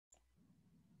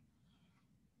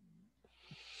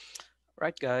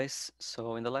Right, guys.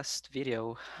 So in the last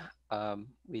video,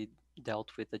 we dealt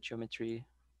with the geometry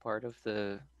part of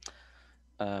the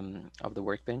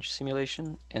workbench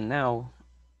simulation, and now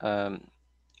um,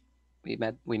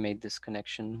 we made this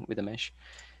connection with the mesh,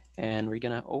 and we're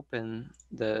gonna open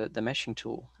the meshing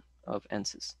tool of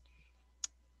Ansys.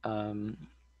 Um,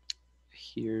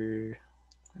 Here,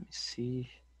 let me see.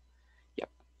 Yep,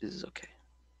 this is okay.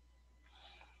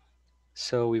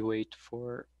 So we wait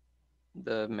for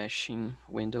the meshing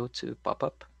window to pop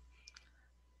up,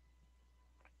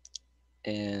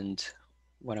 and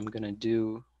what I'm gonna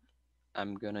do,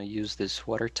 I'm gonna use this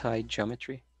watertight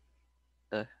geometry.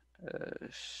 Uh,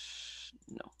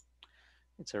 no,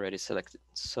 it's already selected.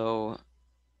 So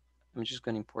I'm just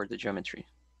gonna import the geometry,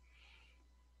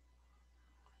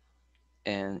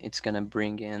 and it's gonna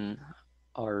bring in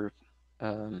our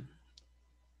um,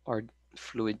 our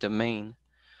fluid domain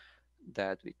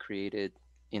that we created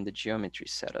in the geometry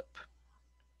setup.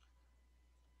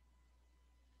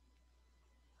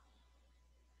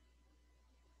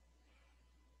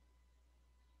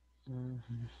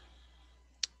 Mhm.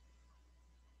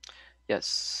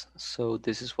 Yes, so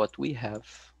this is what we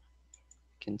have.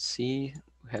 You can see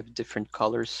we have different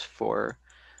colors for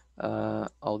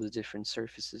all the different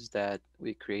surfaces that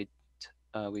we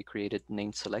created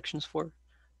named selections for.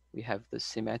 We have the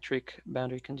symmetric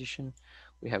boundary condition,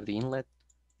 we have the inlet,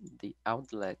 the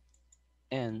outlet,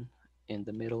 and in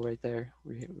the middle right there,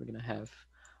 we're gonna have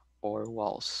our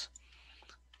walls.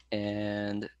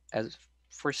 And as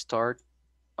for start,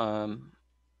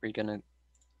 we're gonna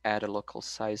add a local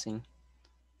sizing.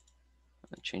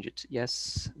 Change it to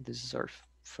yes. This is our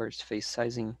first face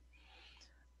sizing.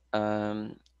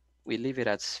 Um, we leave it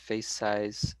as face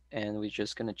size, and we're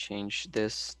just gonna change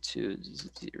this to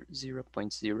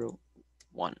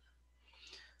 0.01.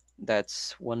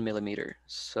 That's 1 millimeter.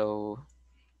 So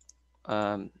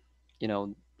um,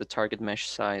 the target mesh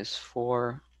size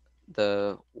for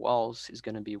the walls is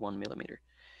going to be 1 millimeter.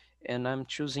 And I'm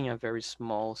choosing a very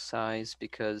small size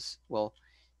because, well,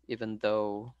 even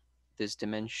though this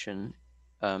dimension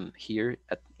here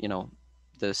at,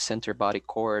 the center body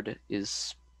chord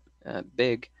is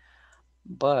big,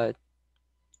 but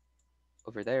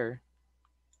over there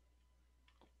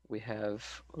we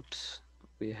have,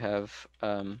 we have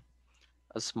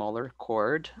a smaller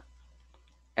chord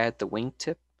at the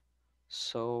wingtip.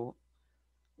 So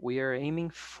we are aiming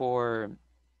for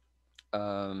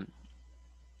um,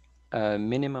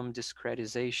 minimum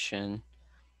discretization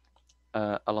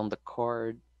along the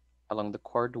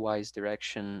chord-wise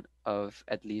direction of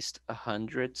at least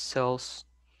 100 cells.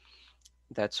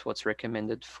 That's what's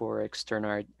recommended for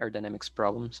external aerodynamics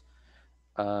problems,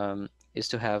 is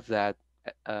to have that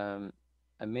um,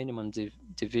 a minimum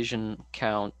division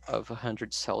count of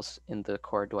 100 cells in the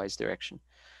chord-wise direction.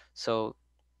 So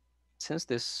since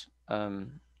this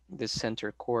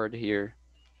center chord here,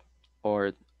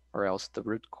 or else the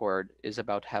root chord, is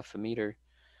about 1/2 meter,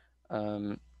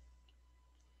 um,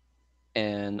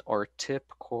 and our tip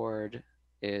chord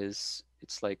it's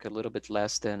like a little bit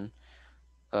less than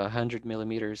 100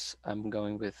 millimeters. I'm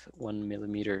going with 1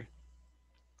 millimeter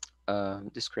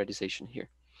discretization here,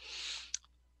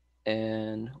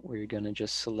 and we're gonna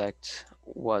just select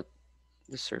what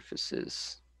the surface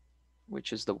is,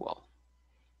 which is the wall.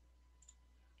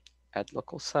 Add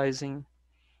local sizing.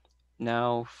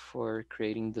 Now for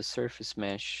creating the surface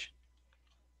mesh.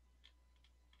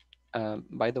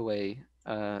 By the way,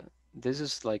 this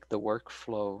is like the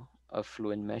workflow of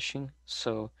Fluent meshing.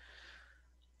 So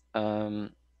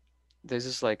um, this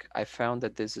is like, I found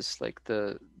that this is like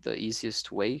the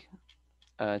easiest way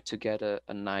to get a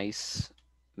nice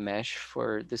mesh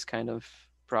for this kind of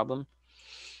problem.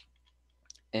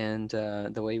 And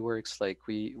the way it works, like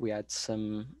we add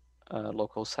some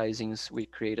local sizings, we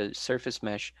create a surface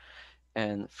mesh,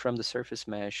 and from the surface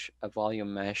mesh, a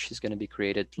volume mesh is going to be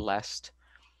created last.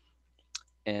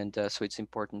 And so it's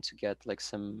important to get like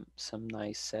some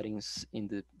nice settings in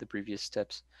the previous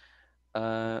steps.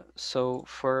 So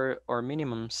for our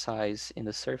minimum size in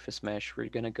the surface mesh, we're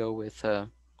gonna go with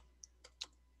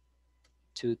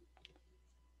two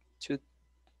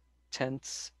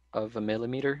 2/10 of a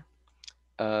millimeter.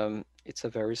 It's a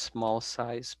very small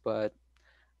size, but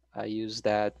I use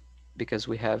that because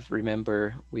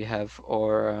remember, we have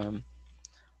our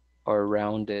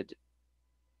rounded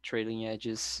trailing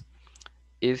edges.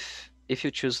 If you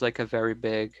choose like a very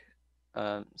big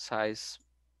size,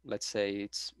 let's say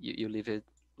you leave it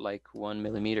like 1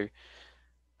 millimeter,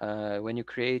 when you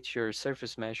create your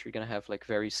surface mesh, you're gonna have like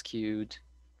very skewed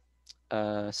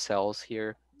cells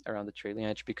here around the trailing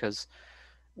edge, because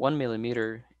 1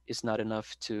 millimeter is not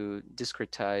enough to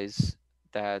discretize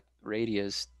that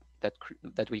radius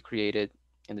that we created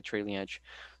in the trailing edge.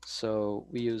 So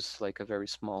we use like a very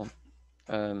small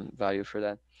value for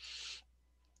that.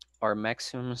 Our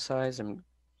maximum size, I'm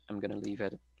gonna leave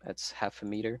it at half a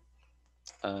meter.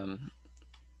 Um,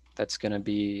 that's gonna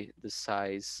be the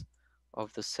size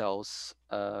of the cells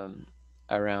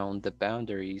around the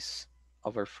boundaries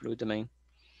of our fluid domain.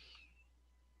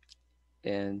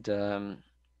 And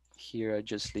here I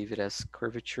just leave it as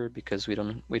curvature because we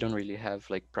don't really have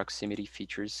like proximity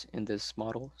features in this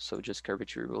model, so just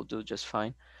curvature will do just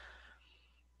fine.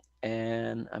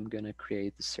 And I'm gonna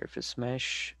create the surface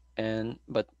mesh, and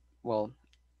but well,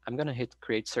 I'm gonna hit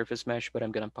create surface mesh, but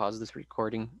I'm gonna pause this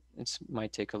recording. It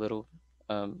might take a little,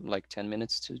 like 10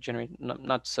 minutes to generate.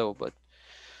 Not so, but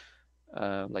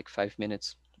like 5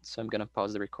 minutes. So I'm gonna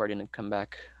pause the recording and come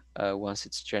back once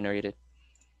it's generated.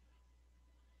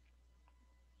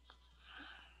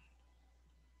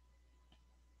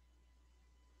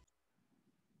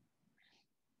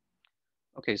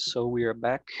 Okay, so we are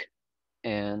back,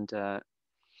 and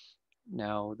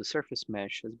now the surface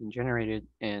mesh has been generated.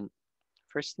 And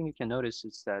first thing you can notice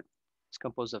is that it's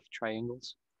composed of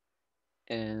triangles.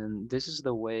 And this is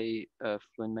the way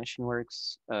Fluent meshing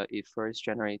works. It first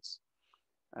generates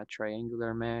a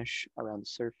triangular mesh around the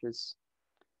surface,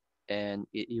 and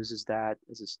it uses that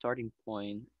as a starting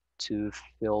point to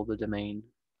fill the domain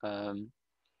um,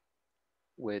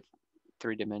 with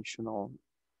three-dimensional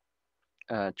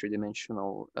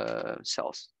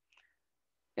cells.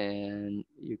 And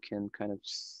you can kind of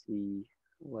see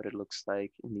what it looks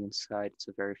like in the inside. It's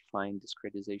a very fine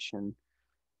discretization,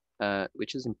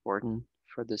 which is important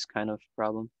for this kind of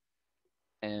problem.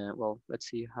 And well, let's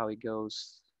see how it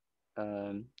goes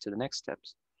to the next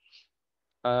steps.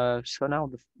 So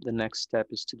now the next step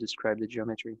is to describe the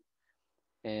geometry.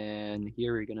 And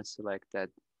here we're going to select that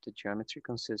the geometry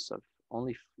consists of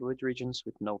only fluid regions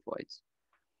with no voids.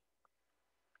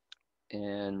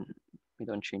 And we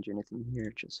don't change anything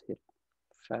here, just hit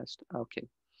fast. Okay.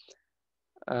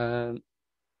 Um,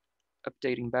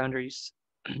 Updating boundaries.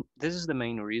 This is the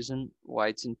main reason why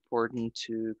it's important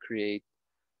to create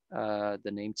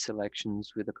the named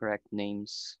selections with the correct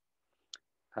names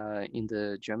in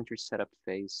the geometry setup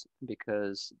phase,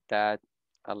 because that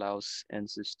allows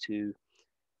Ansys to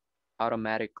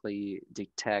automatically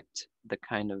detect the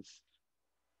kind of,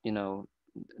 you know,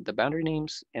 the boundary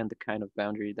names and the kind of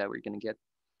boundary that we're going to get.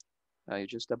 You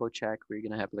just double check. We're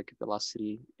going to have like a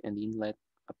velocity and inlet,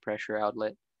 a pressure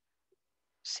outlet,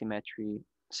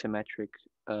 symmetric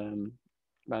um,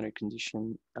 boundary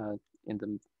condition in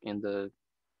the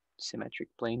symmetric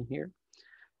plane here,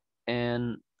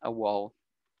 and a wall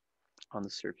on the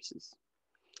surfaces.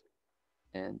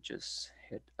 And just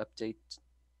hit update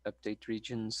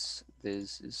regions.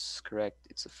 This is correct.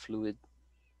 It's a fluid.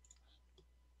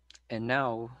 And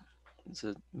now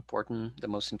the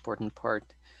most important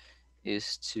part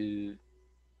is to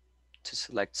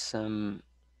select some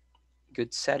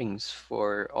good settings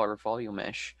for our volume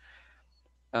mesh.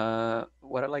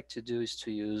 What I like to do is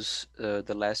to use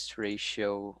the last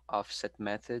ratio offset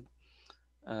method,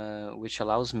 which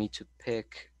allows me to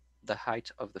pick the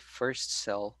height of the first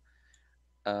cell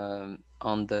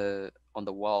on the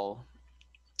wall.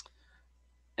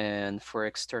 And for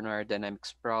external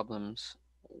aerodynamics problems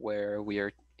where we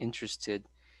are interested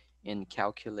in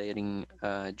calculating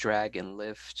drag and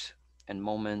lift and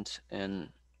moment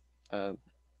uh,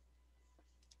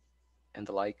 and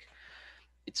the like,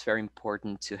 it's very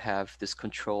important to have this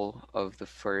control of the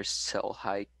first cell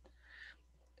height.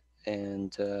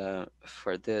 And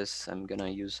for this, I'm gonna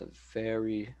use a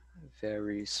very,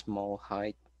 very small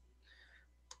height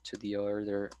to the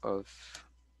order of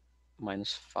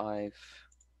 -5.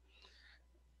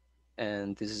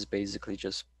 And this is basically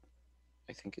just,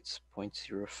 I think it's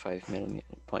 0.05 millimeter,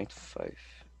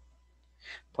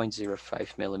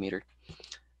 0.05 millimeter.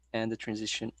 And the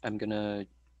transition, I'm gonna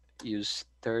use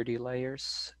 30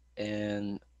 layers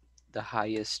and the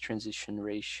highest transition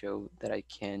ratio that I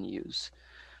can use.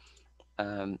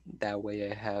 That way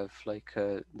I have like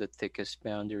the thickest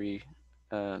boundary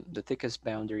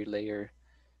layer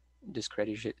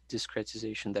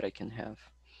discretization that I can have.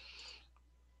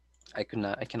 I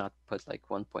cannot put like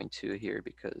 1.2 here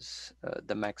because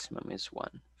the maximum is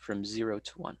 1, from 0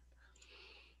 to 1.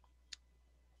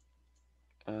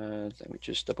 Let me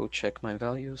just double check my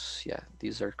values. Yeah,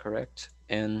 these are correct.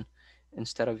 And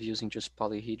instead of using just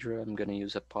polyhedra, I'm going to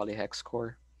use a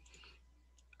poly-hexcore.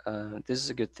 This is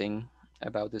a good thing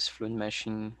about this Fluent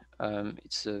meshing.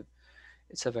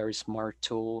 It's a very smart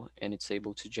tool, and it's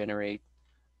able to generate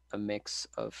a mix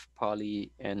of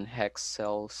poly and hex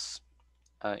cells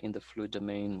in the fluid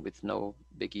domain with no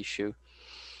big issue.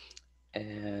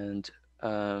 And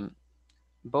Um,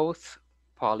 both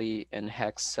poly and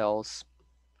hex cells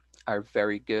are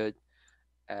very good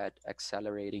at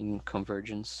accelerating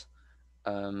convergence.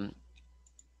 Um,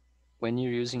 when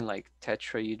you're using like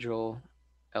tetrahedral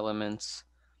elements,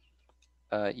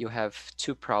 you have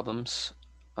two problems.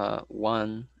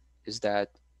 One is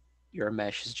that your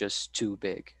mesh is just too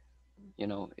big.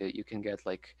 You can get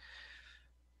like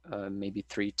maybe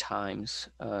three times,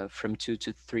 from 2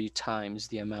 to 3 times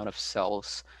the amount of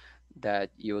cells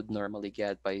that you would normally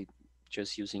get by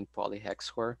just using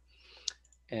poly-hexcore.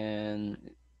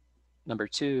 And number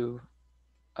two,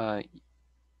 uh,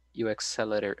 you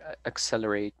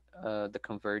accelerate the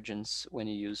convergence when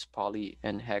you use poly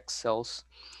and hex cells,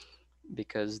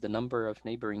 because the number of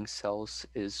neighboring cells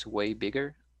is way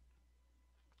bigger.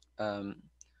 Um,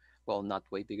 well, not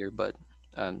way bigger, but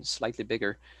slightly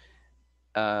bigger,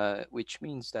 which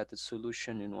means that the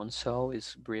solution in one cell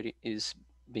is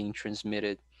being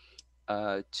transmitted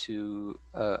to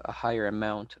a higher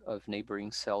amount of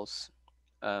neighboring cells,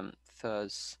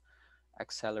 thus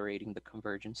accelerating the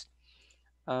convergence.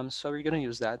 So we're going to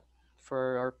use that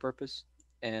for our purpose,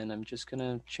 and I'm just going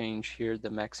to change here the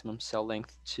maximum cell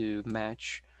length to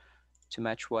match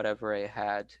whatever I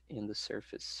had in the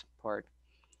surface part,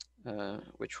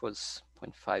 which was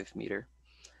zero point 0.5 meter.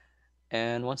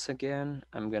 And once again,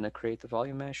 I'm going to create the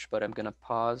volume mesh, but I'm going to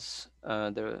pause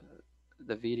the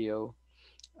video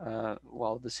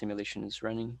while the simulation is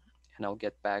running, and I'll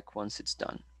get back once it's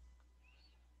done.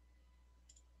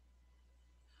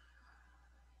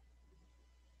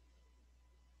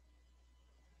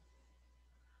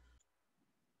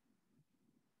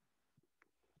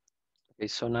 Okay,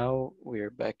 so now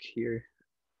we're back here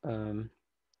um,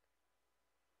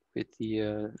 with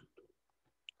the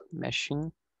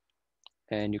meshing,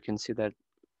 and you can see that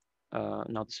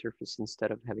now the surface,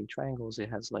 instead of having triangles, it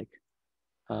has like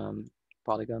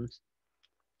polygons,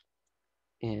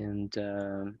 and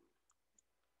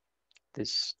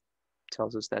this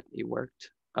tells us that it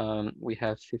worked. We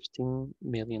have 15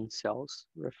 million cells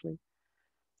roughly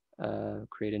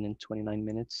created in 29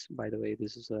 minutes. By the way,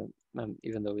 this is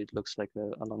even though it looks like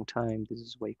a long time, this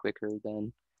is way quicker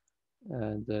than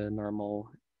the normal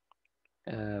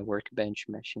workbench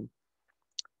meshing.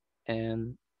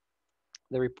 And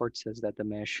the report says that the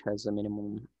mesh has a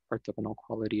minimum orthogonal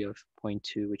quality of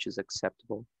 0.2, which is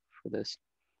acceptable for this.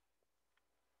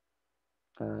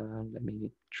 Let me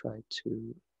try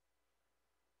to,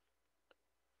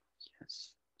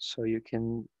 yes. So you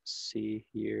can see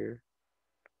here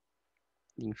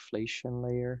the inflation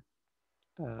layer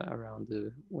around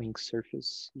the wing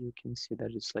surface. You can see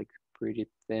that it's like pretty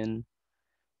thin,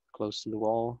 close to the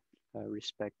wall,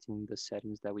 respecting the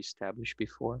settings that we established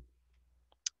before.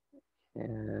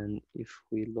 And if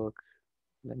we look,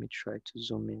 let me try to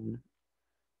zoom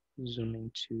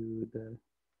into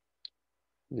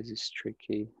this is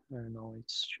tricky. I don't know,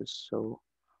 it's just so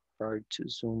hard to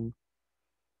zoom.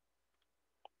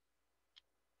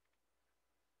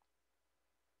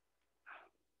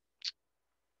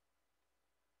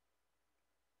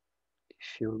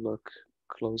 If you look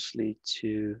closely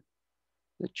to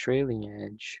the trailing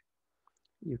edge,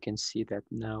 you can see that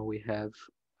now we have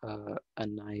a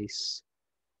nice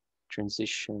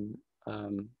transition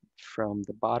from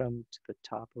the bottom to the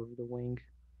top of the wing,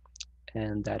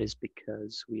 and that is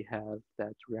because we have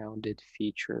that rounded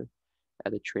feature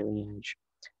at the trailing edge.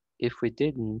 If we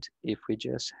didn't, if we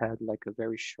just had like a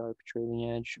very sharp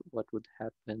trailing edge, what would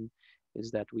happen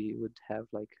is that we would have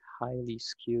like highly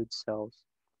skewed cells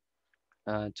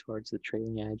towards the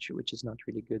trailing edge, which is not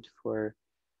really good for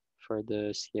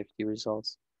the CFD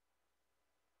results.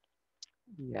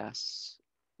 Yes,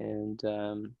 and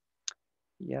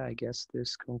yeah, I guess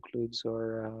this concludes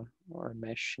our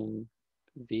meshing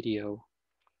video.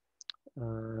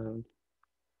 Um,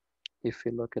 if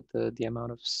we look at the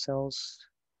amount of cells,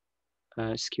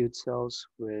 skewed cells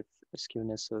with a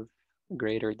skewness of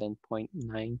greater than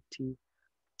 0.90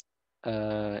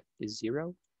 is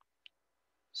 0.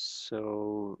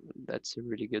 So that's a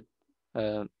really good,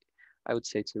 uh, I would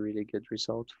say it's a really good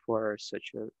result for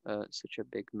such a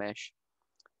big mesh.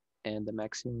 And the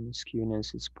maximum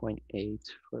skewness is 0.8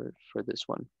 for this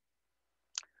one.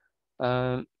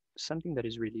 Something that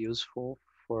is really useful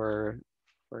for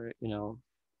for you know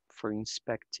for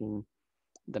inspecting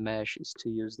the mesh is to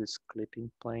use this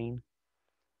clipping plane.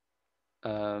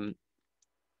 Um,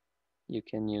 you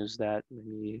can use that. Let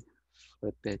me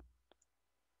flip it.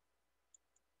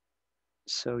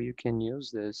 So you can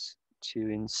use this to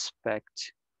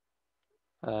inspect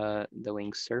the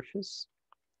wing surface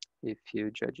if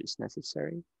you judge it's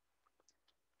necessary.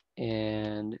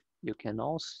 And you can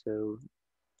also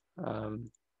um,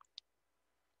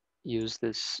 use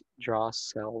this draw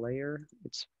cell layer.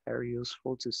 It's very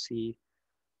useful to see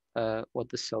what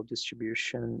the cell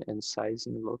distribution and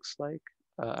sizing looks like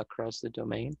across the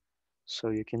domain. So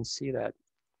you can see that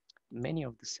many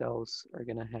of the cells are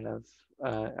gonna have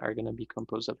are gonna be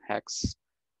composed of hex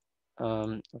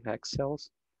cells.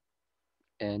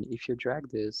 And if you drag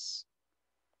this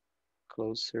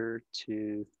closer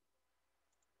to,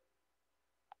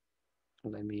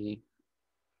 let me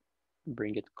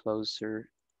bring it closer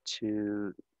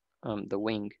to the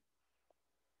wing.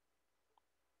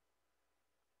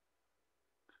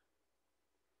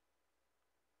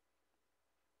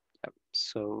 Yep.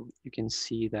 So you can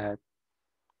see that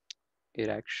it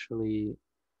actually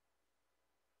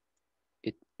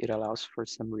it allows for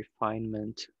some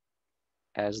refinement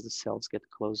as the cells get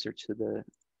closer to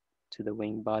the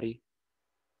wing body.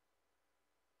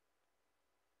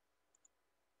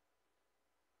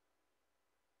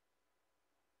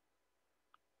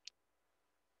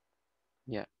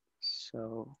 Yeah.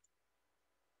 So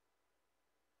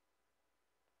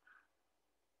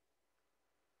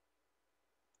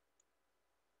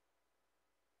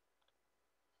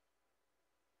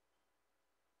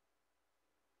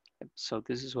so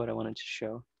this is what I wanted to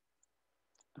show.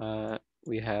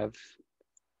 We have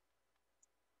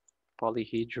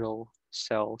polyhedral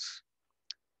cells,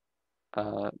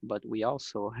 but we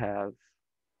also have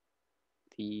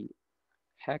the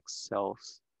hex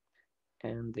cells,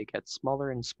 and they get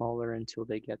smaller and smaller until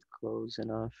they get close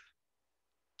enough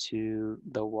to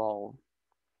the wall.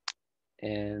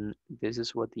 And this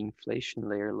is what the inflation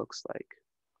layer looks like.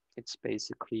 It's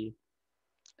basically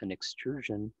an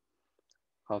extrusion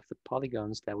of the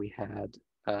polygons that we had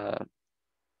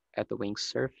at the wing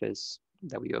surface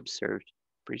that we observed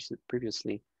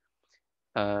previously.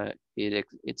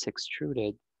 It's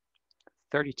extruded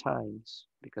 30 times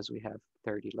because we have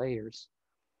 30 layers.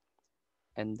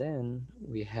 And then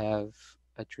we have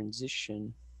a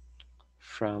transition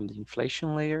from the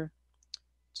inflation layer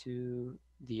to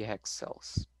the hex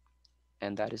cells.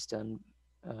 And that is done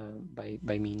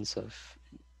by means of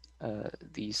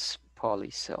these poly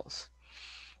cells.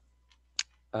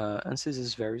 Ansys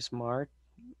is very smart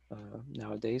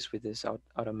nowadays with this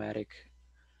automatic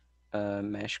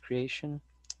mesh creation.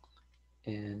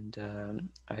 And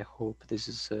I hope this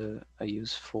is a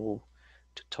useful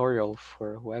tutorial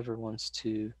for whoever wants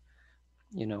to,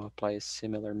 apply a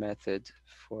similar method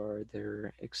for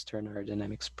their external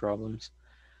aerodynamics problems.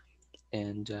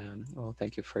 And well,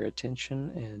 thank you for your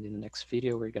attention. And in the next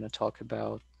video, we're going to talk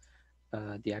about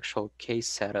the actual case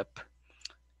setup,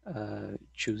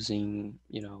 choosing,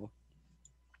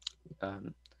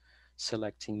 um,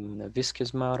 selecting a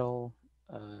viscous model,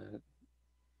 uh,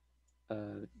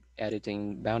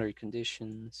 editing boundary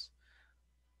conditions,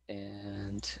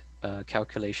 and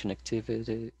calculation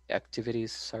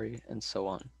activities, sorry, and so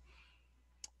on.